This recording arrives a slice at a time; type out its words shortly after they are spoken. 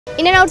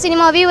In and out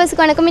cinema viewers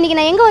வணக்கம். இன்னைக்கு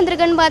நான் எங்க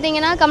வந்திருக்கேன்னு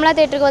பாத்தீங்கன்னா கமலா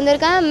தியேட்டருக்கு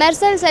வந்திருக்கேன்.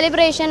 மெர்சல்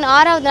செலிப்ரேஷன்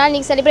 6வது நாள்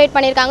இன்னைக்கு செலிப்ரேட்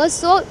பண்ணிருக்காங்க.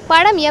 சோ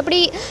படம் எப்படி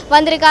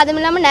வந்திருக்கு அதுவும்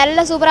இல்லாம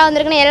நல்ல சூப்பரா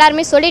வந்திருக்குன்னு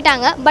எல்லாரும்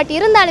சொல்லிட்டாங்க. பட்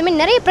இருந்தாலுமே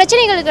நிறைய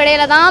பிரச்சனைகளுக்கு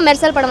இடையில தான்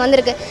மெர்சல் படம்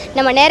வந்திருக்கு.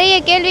 நம்ம நிறைய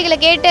கேள்விகளை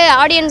கேட்டு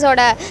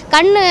ஆடியன்ஸோட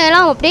கண்ணு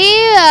எல்லாம் அப்படியே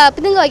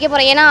பிதுங்க வைக்க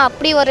போறோம். ஏன்னா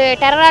அப்படி ஒரு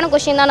டெரரான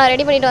क्वेश्चन தான் நான்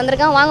ரெடி பண்ணிட்டு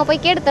வந்திருக்கேன். வாங்க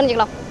போய் கேட்டு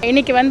தெரிஞ்சுக்கலாம்.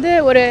 இன்னைக்கு வந்து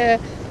ஒரு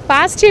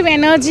பாசிட்டிவ்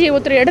எனர்ஜி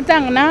ஒருத்தர்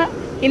எடுத்தாங்கன்னா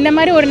இந்த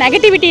மாதிரி ஒரு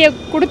நெகட்டிவிட்டியை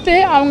கொடுத்து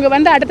அவங்க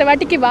வந்து அடுத்த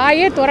வாட்டிக்கு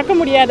வாயே திறக்க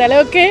முடியாத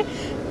அளவுக்கு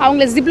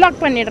அவங்கள ஜிப்லாக்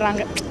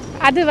பண்ணிடுறாங்க.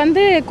 அது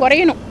வந்து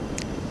குறையணும்.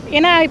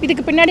 ஏன்னா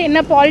இதுக்கு பின்னாடி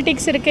என்ன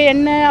பாலிடிக்ஸ் இருக்குது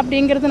என்ன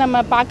அப்படிங்கிறது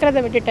நம்ம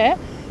பார்க்குறத விட்டுட்டு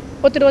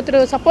ஒருத்தர்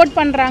சப்போர்ட்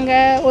பண்ணுறாங்க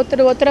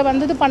ஒருத்தரை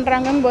வந்து இது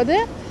பண்ணுறாங்கும் போது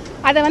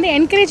அதை வந்து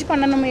என்கரேஜ்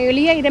பண்ணணும்.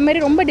 வெளியே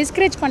இதேமாரி ரொம்ப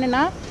டிஸ்கரேஜ்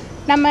பண்ணினா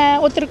நம்ம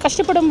ஒருத்தர்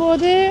கஷ்டப்படும்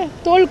போது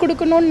தோள்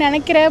கொடுக்கணும்னு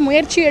நினைக்கிற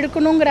முயற்சி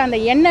எடுக்கணுங்கிற அந்த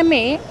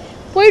எண்ணமே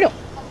போயிடும்.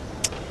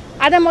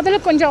 அதை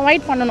முதல்ல கொஞ்சம்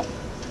அவாய்ட் பண்ணணும்.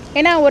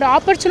 ஏன்னா ஒரு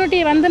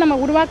ஆப்பர்ச்சுனிட்டியை வந்து நம்ம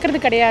உருவாக்குறது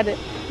கிடையாது.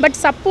 பட்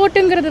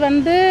சப்போர்ட்டுங்கிறது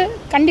வந்து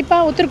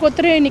கண்டிப்பாக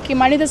ஒருத்தருக்கு இன்றைக்கி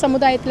மனித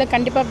சமுதாயத்தில்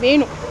கண்டிப்பாக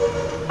வேணும்.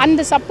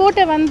 அந்த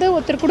சப்போர்ட்டை வந்து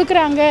ஒருத்தர்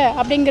கொடுக்குறாங்க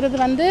அப்படிங்கிறது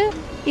வந்து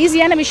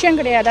ஈஸியான விஷயம்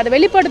கிடையாது. அதை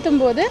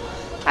வெளிப்படுத்தும் போது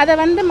அதை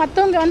வந்து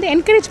மற்றவங்க வந்து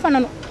என்கரேஜ்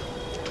பண்ணணும்.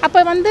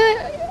 அப்போ வந்து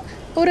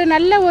ஒரு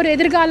நல்ல ஒரு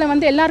எதிர்காலம்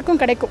வந்து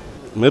எல்லாருக்கும் கிடைக்கும்.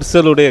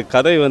 மெர்சலுடைய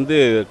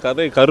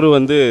கதை கரு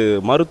வந்து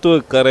மருத்துவ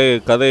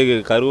கதை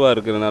கருவாக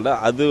இருக்கிறதுனால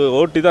அது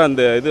ஓட்டி தான்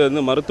அந்த இது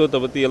வந்து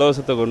மருத்துவத்தை பற்றி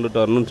இலவசத்தை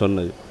கொண்டுட்டு வரணும்னு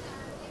சொன்னது.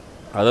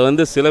 அதை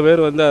வந்து சில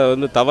பேர் வந்து அதை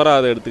வந்து தவறாக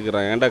அதை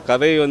எடுத்துக்கிறாங்க. ஏன்டா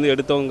கதையை வந்து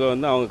எடுத்தவங்க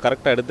வந்து அவங்க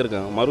கரெக்டாக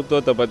எடுத்திருக்காங்க.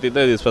 மருத்துவத்தை பற்றி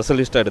தான் இது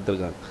ஸ்பெஷலிஸ்ட்டாக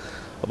எடுத்திருக்காங்க.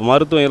 அப்போ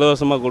மருத்துவம்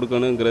இலவசமாக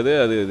கொடுக்கணுங்கிறது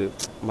அது இது.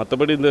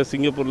 மற்றபடி இந்த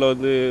சிங்கப்பூரில்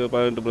வந்து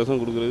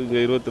 18% கொடுக்குறது,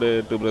 இங்கே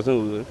 28%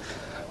 கொடுக்குறது.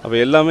 அப்போ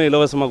எல்லாமே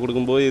இலவசமாக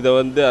கொடுக்கும்போது இதை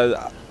வந்து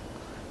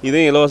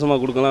இதையும்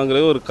இலவசமாக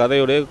கொடுக்கலாங்கிறது ஒரு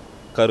கதையுடைய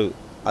கரு.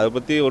 அதை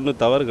பற்றி ஒன்றும்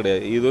தவறு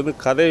கிடையாது. இது வந்து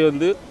கதை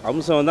வந்து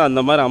அம்சம் வந்து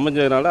அந்த மாதிரி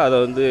அமைஞ்சதுனால அதை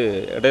வந்து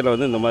இடையில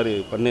வந்து இந்த மாதிரி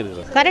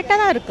பண்ணியிருக்காங்க. கரெக்டாக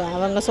தான் இருக்குது.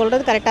 அவங்க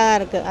சொல்கிறது கரெக்டாக தான்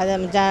இருக்குது.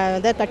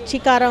 அதை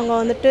கட்சிக்காரவங்க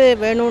வந்துட்டு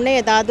வேணும்னே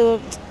ஏதாவது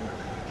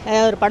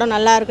ஒரு படம்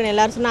நல்லா இருக்குன்னு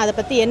எல்லோரும் சொன்னால் அதை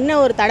பற்றி என்ன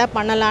ஒரு தடை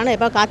பண்ணலான்னு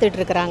எப்போ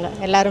காத்துட்ருக்குறாங்க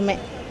எல்லாருமே.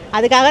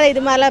 அதுக்காக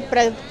இது மாதிரிலாம்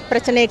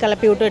பிரச்சனையை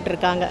கிளப்பி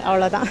விட்டுட்ருக்காங்க.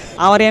 அவ்வளோதான்.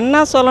 அவர்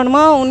என்ன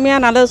சொல்லணுமோ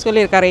உண்மையாக நல்லது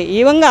சொல்லியிருக்காரு.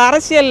 இவங்க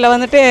அரசியலில்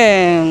வந்துட்டு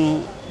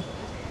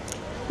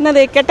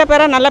என்னது கெட்ட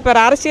பேராக நல்ல பேர்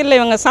அரசியலில்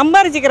இவங்க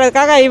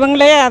சம்பாரிச்சிக்கிறதுக்காக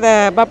இவங்களே அதை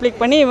பப்ளிக்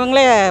பண்ணி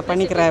இவங்களே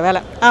பண்ணிக்கிற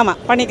வேலை.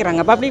 ஆமாம்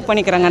பண்ணிக்கிறாங்க, பப்ளிக்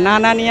பண்ணிக்கிறாங்க.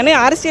 நான் என்ன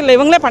அரசியலில்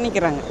இவங்களே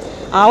பண்ணிக்கிறாங்க.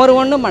 அவர்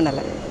ஒன்றும்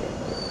பண்ணலை,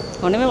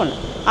 ஒன்றுமே பண்ணல.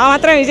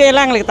 மாத்திரம்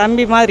விஜயெல்லாம் எங்களுக்கு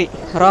தம்பி மாதிரி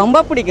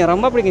ரொம்ப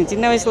பிடிக்கும்.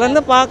 சின்ன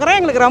வயசுலேருந்து பார்க்குறோம்.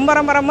 எங்களுக்கு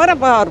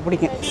ரொம்ப அவர்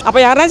பிடிக்கும். அப்போ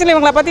யாராச்சும்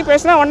இவங்களை பற்றி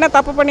பேசினா ஒன்றா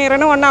தப்பு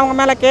பண்ணிடுறேன்னு ஒன்று அவங்க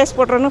மேலே கேஸ்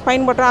போட்டுறணும்,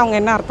 ஃபைன் போட்டுறோம். அவங்க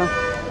என்ன அர்த்தம்?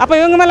 அப்போ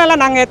இவங்க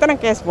மேலெல்லாம் நாங்கள்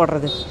எத்தனை கேஸ்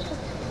போடுறது?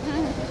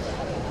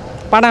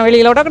 பணம்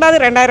வெளியில் விடக்கூடாது,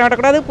 2000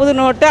 விடக்கூடாது, புது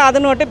நோட்டு அது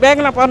நோட்டு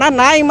பேங்கில் போனால்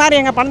நாய் மாதிரி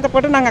எங்கள் பணத்தை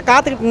போட்டு நாங்கள்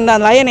காத்துக்கிட்டு இருந்தோம்.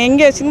 அந்த லைன்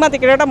எங்கே சினிமா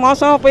டிக்கெட்டோட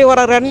மோசமாக போய்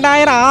ஒரு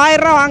 2000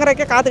 1000 ரூபா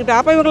வாங்குறதுக்கே காத்துக்கிட்டு.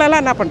 அப்போ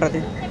இவங்களெல்லாம் என்ன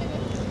பண்ணுறது?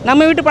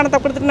 நம்ம வீட்டு பணத்தை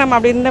கொடுத்துட்டு நம்ம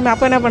அப்படி இருந்தோம்.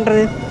 அப்போ என்ன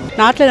பண்ணுறது?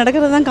 நாட்டில்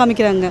நடக்கிறது தான்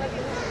காமிக்கிறாங்க.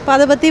 இப்போ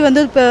அதை பற்றி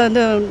வந்து இப்போ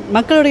இந்த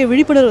மக்களுடைய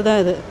விழிப்புணர்வு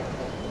தான் இது.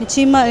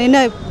 நிச்சயமாக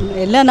என்ன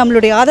எல்லாம்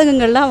நம்மளுடைய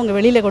ஆதங்கங்கள்லாம் அவங்க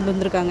வெளியில் கொண்டு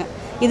வந்திருக்காங்க.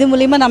 இது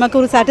மூலிமா நமக்கு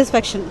ஒரு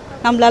சாட்டிஸ்ஃபேக்ஷன்,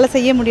 நம்மளால்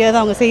செய்ய முடியாது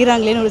அவங்க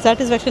செய்கிறாங்களேன்னு ஒரு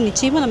சாட்டிஸ்ஃபேக்ஷன்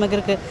நிச்சயமாக நமக்கு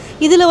இருக்குது.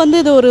 இதில் வந்து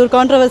இது ஒரு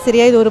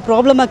கான்ட்ரவர்சரியாக இது ஒரு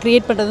ப்ராப்ளமாக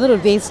க்ரியேட் பண்ணுறது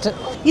ஒரு வேஸ்ட்டு.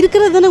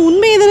 இருக்கிறது தானே,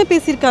 உண்மையை தானே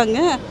பேசியிருக்காங்க.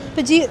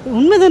 இப்போ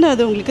உண்மை தானே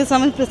அது. உங்களுக்கு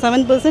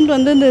 7%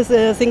 வந்து இந்த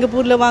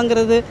சிங்கப்பூரில்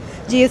வாங்குறது,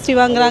 ஜிஎஸ்டி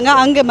வாங்குறாங்க,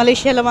 அங்கே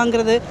மலேசியாவில்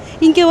வாங்குறது,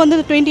 இங்கே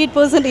வந்து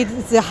 28%.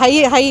 இது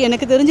ஹை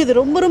எனக்கு தெரிஞ்சது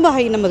ரொம்ப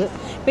ஹை. நமது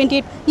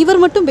 28.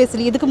 இவர் மட்டும்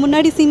பேசல, இதுக்கு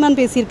முன்னாடி சீமான்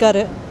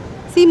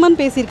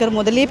பேசியிருக்காரு,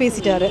 முதல்லே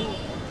பேசிட்டாரு.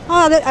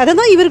 அதை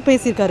தான் இவர்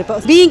பேசியிருக்காரு. இப்போ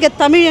பீயிங் எ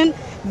தமிழன்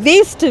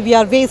வேஸ்ட், வி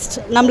ஆர் வேஸ்ட்.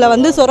 நம்மளை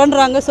வந்து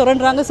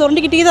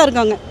சுரண்டிக்கிட்டே தான்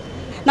இருக்காங்க.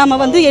 நம்ம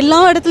வந்து எல்லா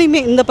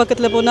இடத்துலையுமே இந்த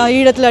பக்கத்தில் போனால்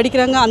ஈழத்தில்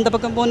அடிக்கிறாங்க, அந்த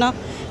பக்கம் போனால்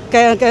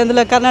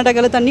இதில்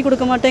கர்நாடகாவில் தண்ணி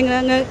கொடுக்க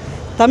மாட்டேங்கிறாங்க.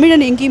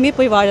 தமிழன் எங்கேயுமே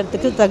போய்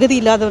வாழறதுக்கு தகுதி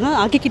இல்லாதவனா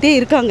ஆக்கிக்கிட்டே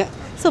இருக்காங்க.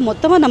 ஸோ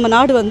மொத்தமாக நம்ம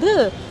நாடு வந்து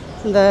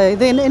இந்த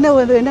இது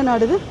என்ன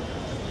நாடு இது?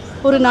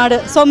 ஒரு நாடு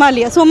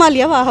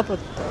சோமாலியாவாக ஆக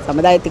போகுது.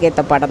 சமுதாயத்துக்கு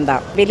ஏற்ற படம்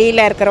தான்.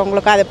 வெளியில்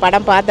இருக்கிறவங்களுக்கும் அது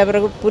படம் பார்த்த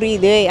பிறகு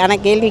புரியுது.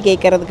 ஆனால் கேள்வி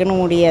கேட்குறதுக்குன்னு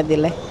முடியாது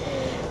இல்லை.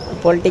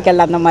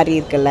 பொலிட்டிக்கல் அந்த மாதிரி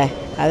இருக்குல்ல,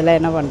 அதில்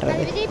என்ன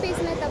பண்ணுறது?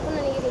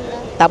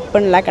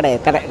 தப்புன்னெலாம்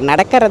கிடையாது,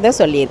 நடக்கிறத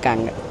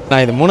சொல்லியிருக்காங்க.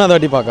 நான் இது 3வது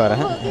வாட்டி பார்க்க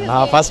வரேன்.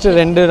 நான் ஃபஸ்ட்டு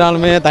 2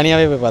 நாளுமே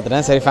தனியாகவே போய்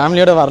பார்த்துட்டேன். சரி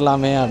ஃபேமிலியோடு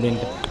வரலாமே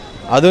அப்படின்ட்டு.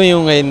 அதுவும்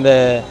இவங்க இந்த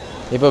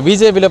இப்போ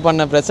பிஜேபியில்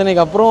பண்ண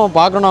பிரச்சனைக்கு அப்புறம்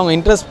பார்க்கணும் அவங்க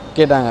இன்ட்ரெஸ்ட்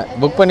கேட்டாங்க,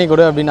 புக் பண்ணி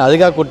கொடு அப்படின்னு.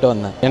 அதுக்காக கூப்பிட்டு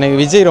வந்தேன். எனக்கு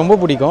விஜய் ரொம்ப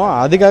பிடிக்கும்,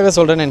 அதுக்காக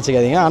சொல்கிறேன்னு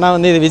நினச்சிக்காதீங்க. ஆனால்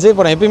வந்து இது விஜய்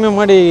படம் எப்பயுமே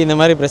முன்னாடி இந்த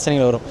மாதிரி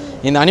பிரச்சனைகள் வரும்.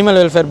 இந்த அனிமல்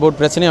வெல்ஃபேர் போர்ட்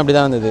பிரச்சனையும் அப்படி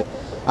தான் வந்தது.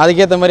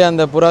 அதுக்கேற்ற மாதிரி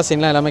அந்த புறா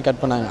சீன்லாம் எல்லாமே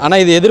கட் பண்ணாங்க.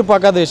 ஆனால் இது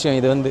எதிர்பார்க்காத விஷயம்.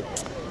 இது வந்து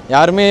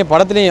யாருமே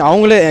படத்துலேயும்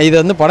அவங்களே இது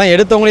வந்து படம்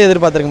எடுத்தவங்களே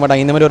எதிர்பார்த்துருக்க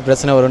மாட்டாங்க இந்த மாதிரி ஒரு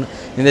பிரச்சனை வரும்னு.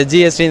 இந்த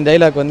ஜிஎஸ்டி இந்த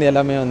டைலாக் வந்து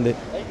எல்லாமே வந்து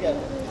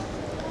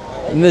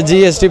இந்த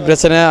ஜிஎஸ்டி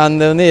பிரச்சனை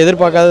அந்த வந்து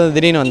எதிர்பார்க்காத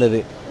திடீர்னு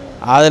வந்தது.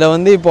 அதில்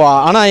வந்து இப்போது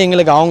ஆனால்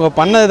எங்களுக்கு அவங்க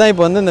பண்ணது தான்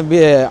இப்போ வந்து இந்த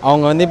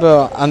அவங்க வந்து இப்போ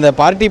அந்த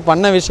பார்ட்டி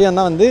பண்ண விஷயம்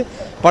தான் வந்து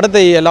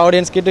படத்தை எல்லா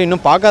ஆடியன்ஸ் கிட்ட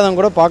இன்னும் பார்க்காதவங்க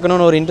கூட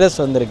பார்க்கணுன்னு ஒரு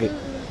இன்ட்ரெஸ்ட் வந்திருக்கு.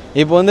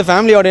 இப்போ வந்து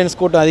ஃபேமிலி ஆடியன்ஸ்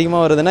கூட்டம்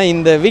அதிகமாக வருதுன்னா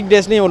இந்த வீக்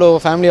டேஸ்லேயும் இவ்வளோ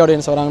ஃபேமிலி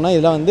ஆடியன்ஸ் வராங்கன்னா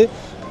இதெல்லாம் வந்து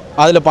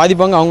அதில்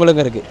பாதிப்பாங்க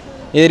அவங்களுக்கும் இருக்குது.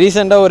 இது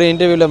ரீசெண்டாக ஒரு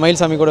இன்டர்வியூவில்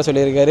மயில்சாமி கூட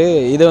சொல்லியிருக்காரு.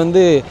 இதை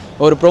வந்து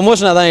ஒரு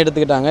ப்ரொமோஷனாக தான்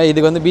எடுத்துக்கிட்டாங்க.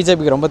 இதுக்கு வந்து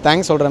பிஜேபிக்கு ரொம்ப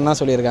தேங்க்ஸ் சொல்கிறேன்னா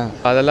சொல்லியிருக்காங்க.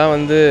 அதெல்லாம்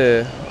வந்து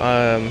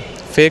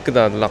ஃபேக்கு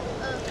தான். அதெல்லாம்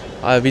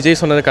விஜய்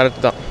சொன்னது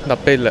கரெக்ட் தான்,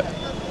 தப்பே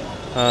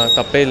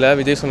இல்லை.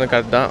 விஜய் சொன்னது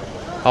கரெக்ட் தான்.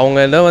 அவங்க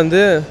எல்லாம்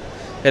வந்து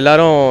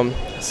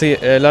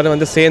எல்லோரும்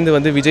வந்து சேர்ந்து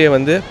வந்து விஜயை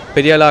வந்து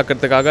பெரிய ஆளாக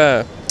ஆக்கிறதுக்காக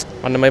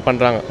அந்த மாதிரி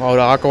பண்ணுறாங்க. அவர்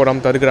ஆக்க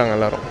விடாமல் தடுக்கிறாங்க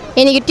எல்லோரும்.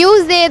 இன்றைக்கி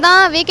டியூஸ்டே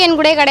தான், வீக்கெண்ட்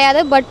கூட கிடையாது.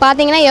 பட்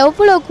பார்த்தீங்கன்னா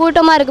எவ்வளோ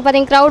கூட்டமாக இருக்குது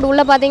பார்த்தீங்கன்னா, க்ரௌட்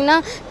உள்ளே பார்த்தீங்கன்னா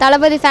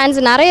தளபதி ஃபேன்ஸ்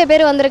நிறைய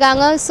பேர்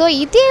வந்திருக்காங்க. ஸோ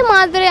இதே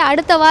மாதிரி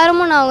அடுத்த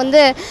வாரமும் நான்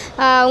வந்து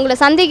உங்களை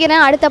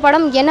சந்திக்கிறேன். அடுத்த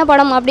படம் என்ன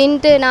படம்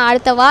அப்படின்ட்டு நான்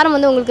அடுத்த வாரம்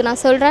வந்து உங்களுக்கு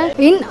நான் சொல்கிறேன்.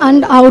 இன்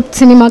அண்ட் அவுட்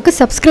சினிமாவுக்கு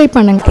சப்ஸ்கிரைப்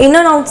பண்ணுங்கள். இன்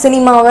அண்ட் அவுட்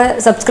சினிமாவை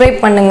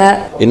சப்ஸ்கிரைப் பண்ணுங்கள்.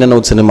 இன் அண்ட்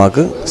அவுட்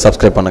சினிமாவுக்கு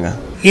சப்ஸ்கிரைப் பண்ணுங்கள்.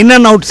 இன்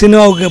அண்ட் அவுட்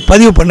சினிமாவுக்கு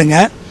பதிவு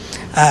பண்ணுங்கள்.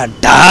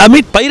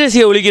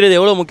 பைரசியை ஒழிக்கிறது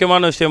எவ்வளோ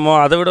முக்கியமான விஷயமோ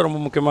அதை விட ரொம்ப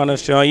முக்கியமான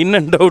விஷயம் இன்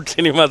அண்ட் அவுட்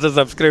சினிமாஸை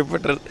சப்ஸ்கிரைப்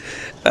பண்ணுறது.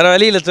 வேறு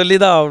வழியில் சொல்லி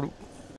தான் ஆகணும்.